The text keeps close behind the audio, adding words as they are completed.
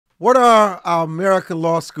What are our American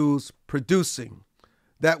law schools producing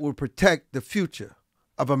that will protect the future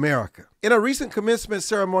of America? In a recent commencement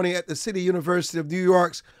ceremony at the City University of New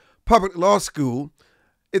York's Public Law School,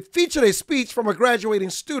 it featured a speech from a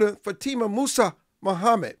graduating student, Fatima Musa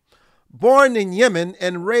Muhammad. Born in Yemen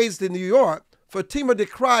and raised in New York, Fatima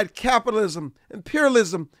decried capitalism,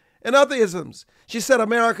 imperialism, and other isms. She said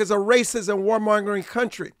America is a racist and warmongering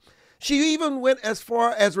country. She even went as far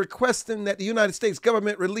as requesting that the United States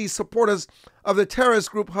government release supporters of the terrorist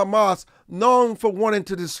group Hamas, known for wanting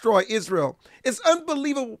to destroy Israel. It's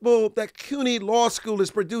unbelievable that CUNY Law School is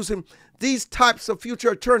producing these types of future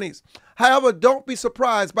attorneys. However, don't be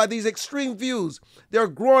surprised by these extreme views. They're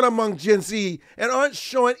growing among Gen Z and aren't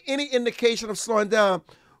showing any indication of slowing down.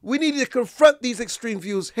 We need to confront these extreme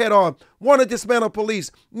views head on. Want to dismantle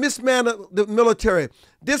police, dismantle the military,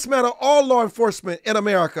 dismantle all law enforcement in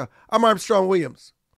America. I'm Armstrong Williams.